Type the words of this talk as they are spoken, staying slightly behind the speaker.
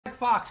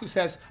fox who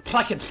says, "But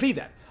I can see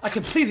that. I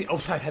can see the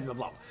overhead head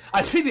below.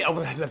 I see the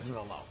overhead head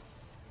below."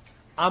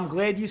 I'm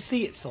glad you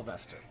see it,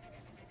 Sylvester.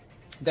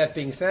 That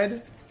being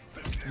said,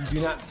 you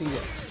do not see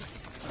this.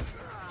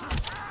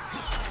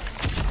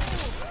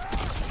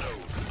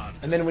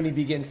 And then when he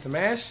begins to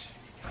mash,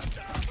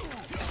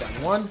 down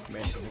one,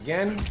 mashes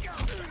again,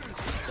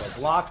 go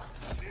block.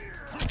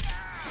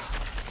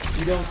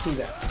 You don't see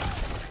that.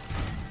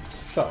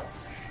 So.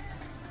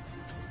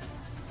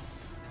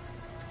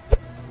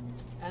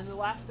 And the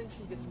last thing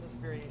she gets in this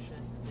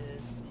variation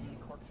is the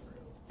corkscrew.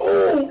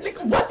 Oh,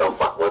 nigga, what the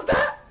fuck was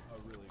that?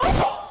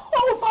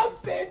 Oh, my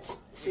bitch.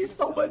 She's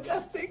so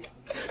majestic.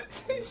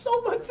 She's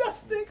so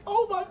majestic.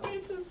 Oh, my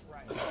bitches.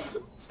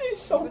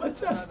 She's so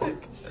majestic.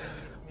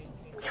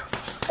 You're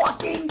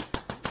fucking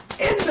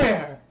in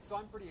there. So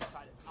I'm pretty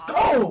excited. Let's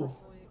go.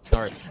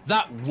 Sorry,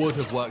 that would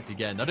have worked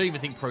again. I don't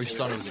even think Pro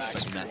Stunner was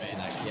expecting that to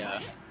connect.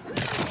 Yeah.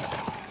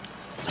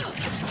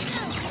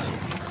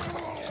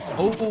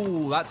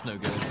 Oh, that's no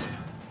good.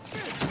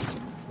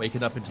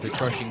 Waking up into the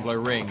crushing glow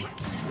ring.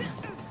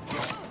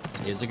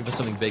 He's looking for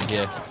something big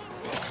here.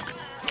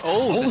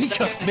 Oh, he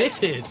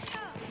committed!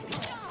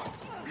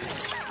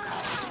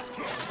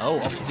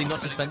 Oh, opted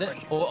not to spend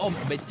it? Or,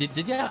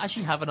 did you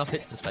actually have enough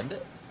hits to spend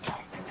it?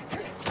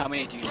 How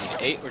many do you need?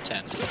 8 or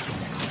 10?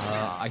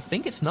 I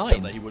think it's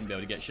 9 that he wouldn't be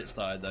able to get shit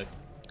started though.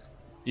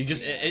 You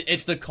just,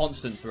 it's the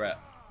constant threat.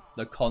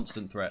 The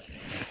constant threat.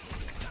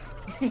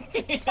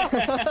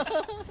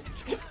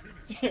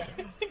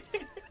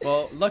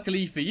 Well,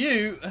 luckily for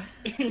you...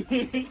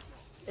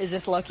 Is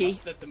this lucky?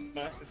 Mustard the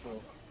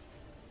Merciful.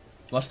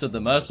 Mustard the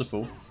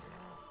Merciful.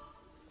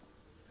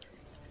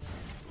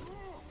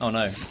 Oh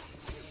no.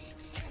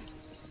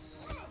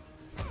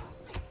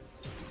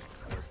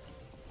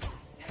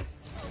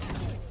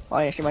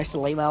 I actually managed to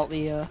lame out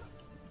the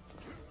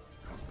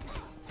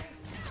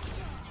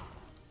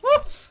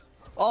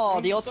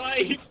Oh, the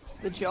outside,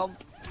 the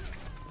jump.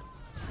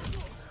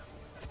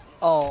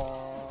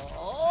 Oh.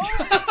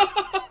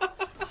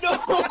 No!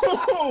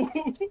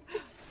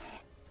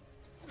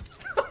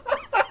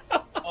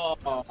 Oh.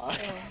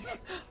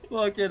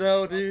 Fucking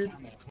hell, dude.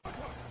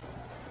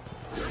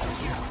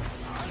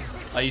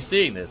 Are you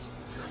seeing this?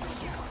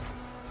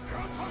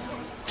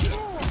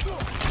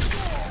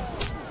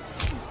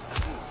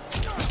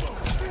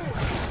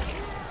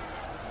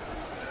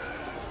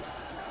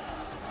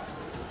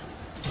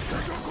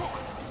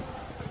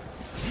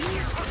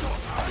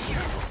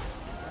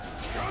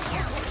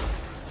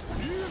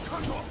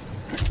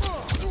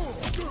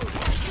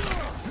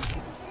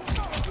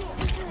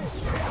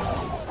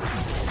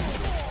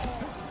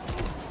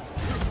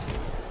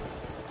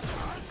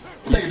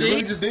 Nigga, you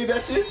really just did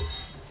that shit?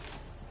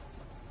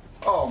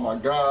 Oh my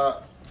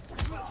god.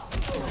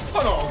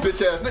 Hold on,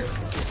 bitch ass nigga.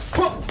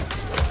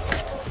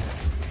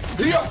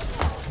 Yeah.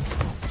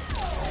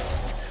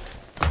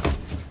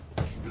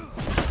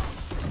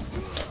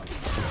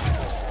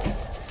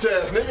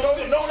 Chaz,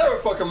 nigga, don't ever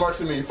fucking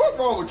mercy me. Fuck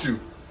wrong with you?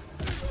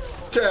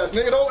 Chaz,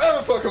 nigga, don't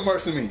ever fucking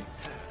mercy me.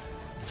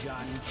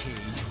 Johnny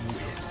Cage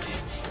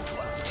wins.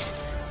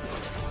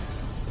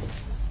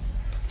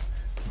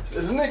 Is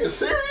this nigga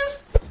serious?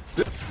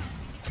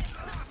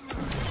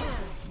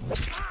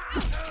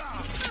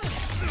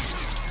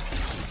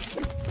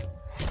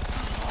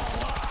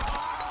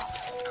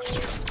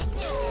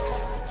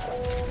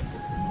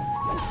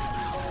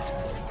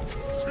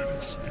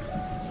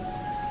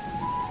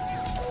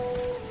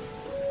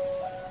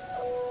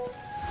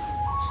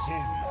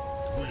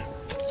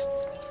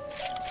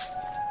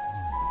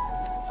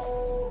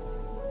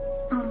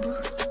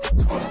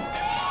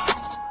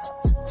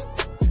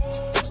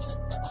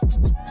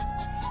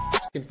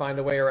 Can find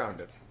a way around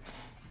it.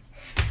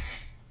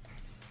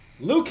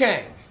 Liu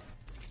Kang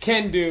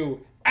can do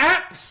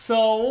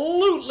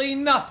absolutely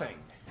nothing.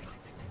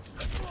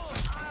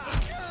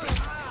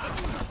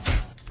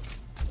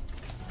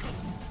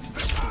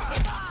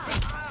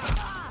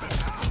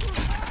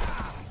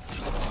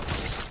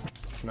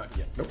 Not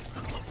yet. Nope.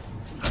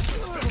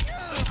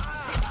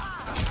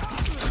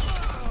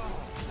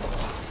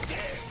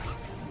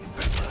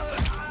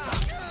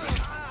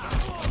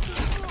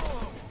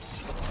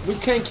 Liu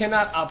Kang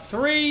cannot up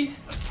 3.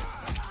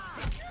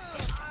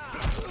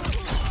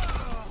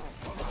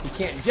 He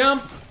can't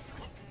jump.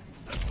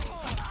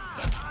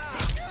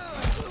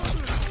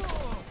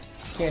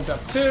 Can't up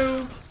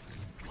 2.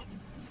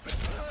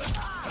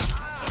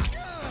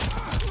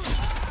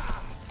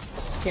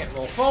 Can't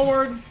roll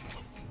forward.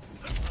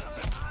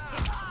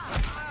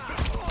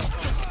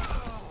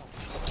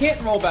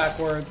 Can't roll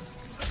backwards.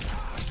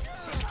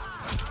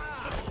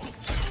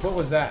 What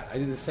was that? I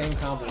did the same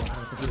combo on the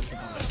computer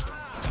somehow.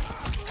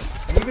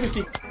 And even if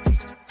you...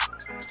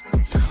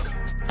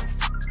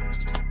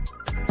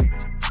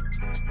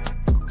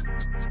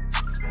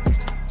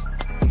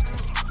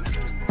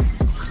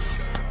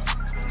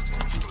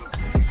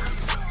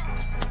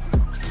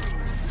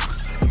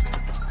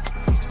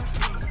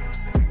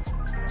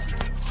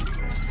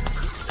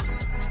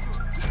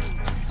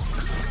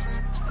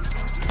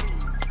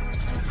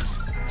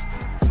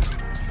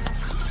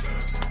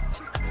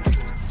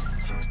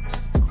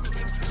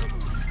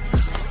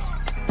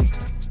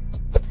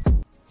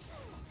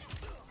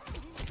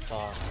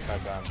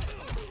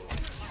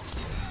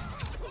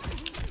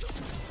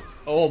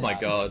 Oh my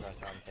god.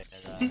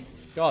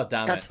 God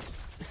damn it.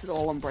 This is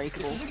all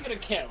unbreakable. This isn't gonna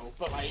kill,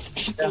 but like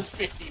it does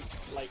 50.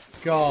 Like.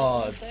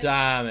 God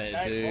damn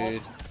it,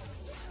 dude.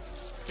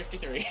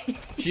 53.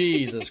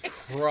 Jesus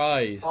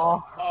Christ.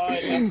 Oh,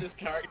 I love this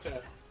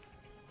character.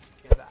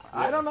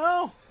 I don't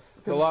know.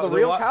 The It's the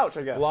real couch,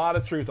 I guess. A lot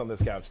of truth on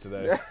this couch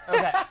today.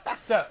 Okay,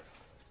 so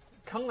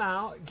Kung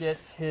Lao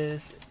gets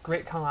his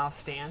Great Kung Lao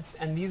stance,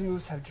 and these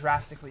moves have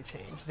drastically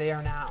changed. They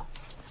are now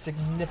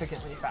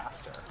significantly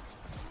faster.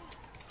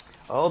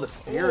 Oh, the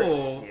spirits.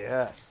 Ooh.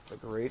 Yes, the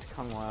great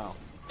Kung Lao.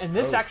 And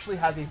this actually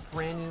has a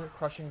brand new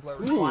crushing blow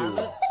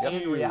requirement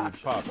and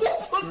reaction.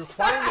 The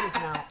requirement is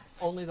now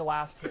only the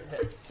last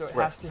hit, so it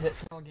has to hit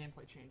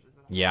gameplay changes.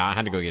 Yeah, I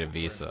had to go get a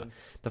visa.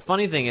 The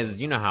funny thing is,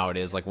 you know how it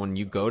is, like when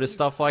you go to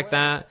stuff like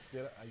that,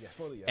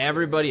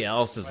 everybody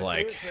else is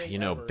like, you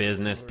know,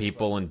 business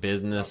people and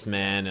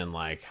businessmen and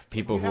like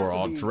people who are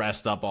all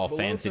dressed up all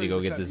fancy to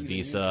go get this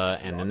visa,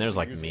 and then there's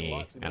like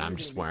me, and I'm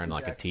just wearing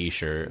like a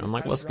t-shirt. I'm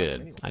like, what's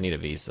good? I need a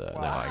visa.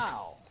 And they're like,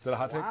 Is that a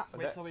hot take?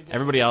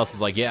 everybody else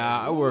is like, yeah,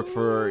 I work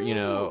for, you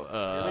know,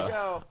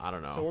 I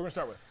don't know, So we're gonna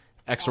start with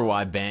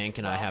XY Bank,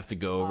 and I have to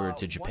go over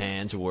to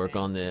Japan to work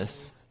on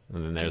this.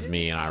 And then there's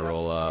me, and I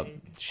roll up,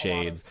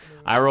 shades.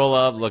 I roll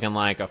up looking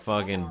like a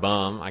fucking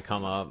bum. I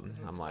come up,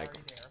 I'm like,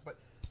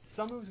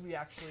 Some moves we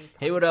actually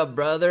hey, what up,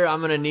 brother?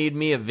 I'm gonna need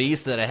me a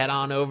visa to head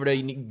on over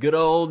to good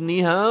old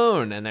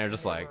Nihon. And they're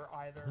just like,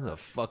 who the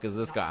fuck is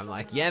this guy? I'm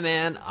like, yeah,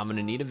 man, I'm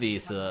gonna need a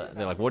visa.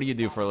 They're like, what do you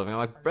do for a living? I'm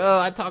like, bro,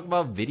 I talk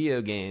about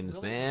video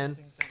games, man.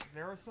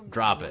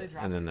 Drop it.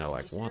 And then they're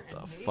like, what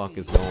the fuck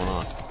is going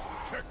on?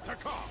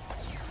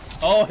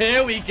 Oh,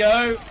 here we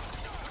go.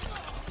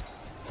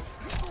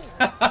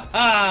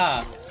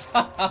 I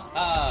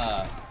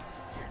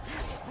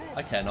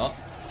cannot.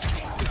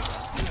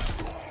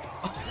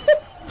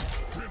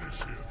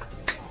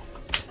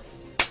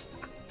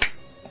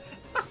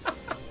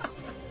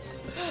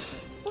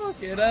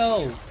 Fucking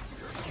hell.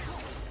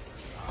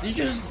 You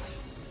just...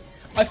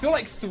 I feel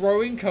like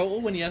throwing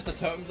Kotal when he has the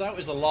totems out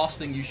is the last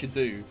thing you should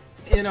do.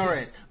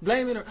 NRS.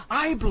 Blame NRS.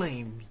 I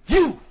blame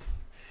you.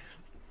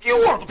 You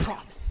are the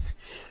problem.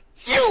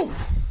 You.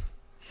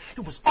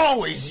 It was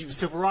always you,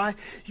 Silverai.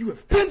 You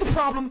have been the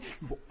problem.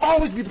 You will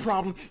always be the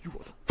problem. You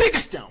are the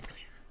biggest down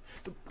player.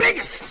 The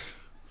biggest.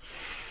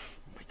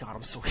 Oh my god,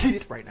 I'm so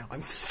heated right now.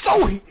 I'm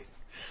so heated.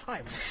 I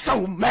am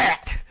so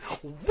mad.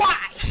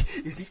 Why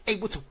is he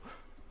able to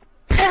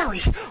parry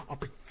a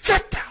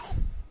projectile?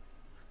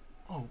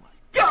 Oh my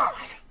god.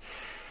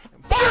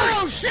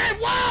 Oh shit,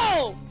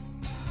 whoa!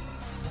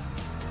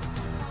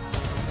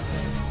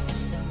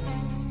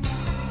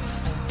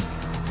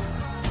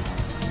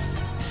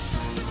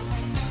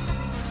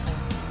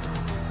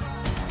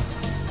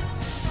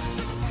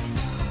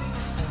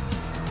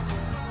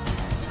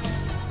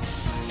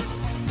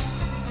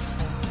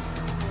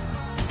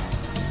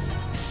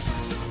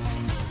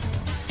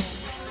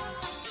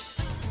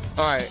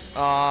 Alright,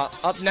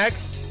 up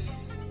next,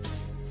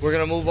 we're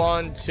gonna move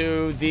on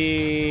to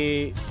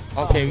the...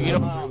 Okay, you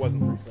know... It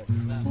wasn't 3 seconds.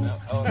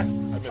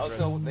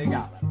 So they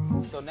got it.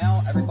 So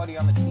now everybody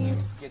on the team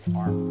gets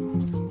armor.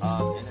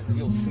 And as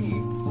you'll see,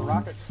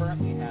 Baraka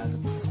currently has a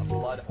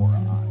blood aura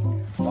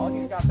on. While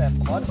he's got that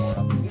blood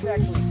aura, he's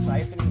actually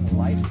siphoning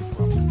life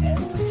from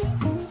every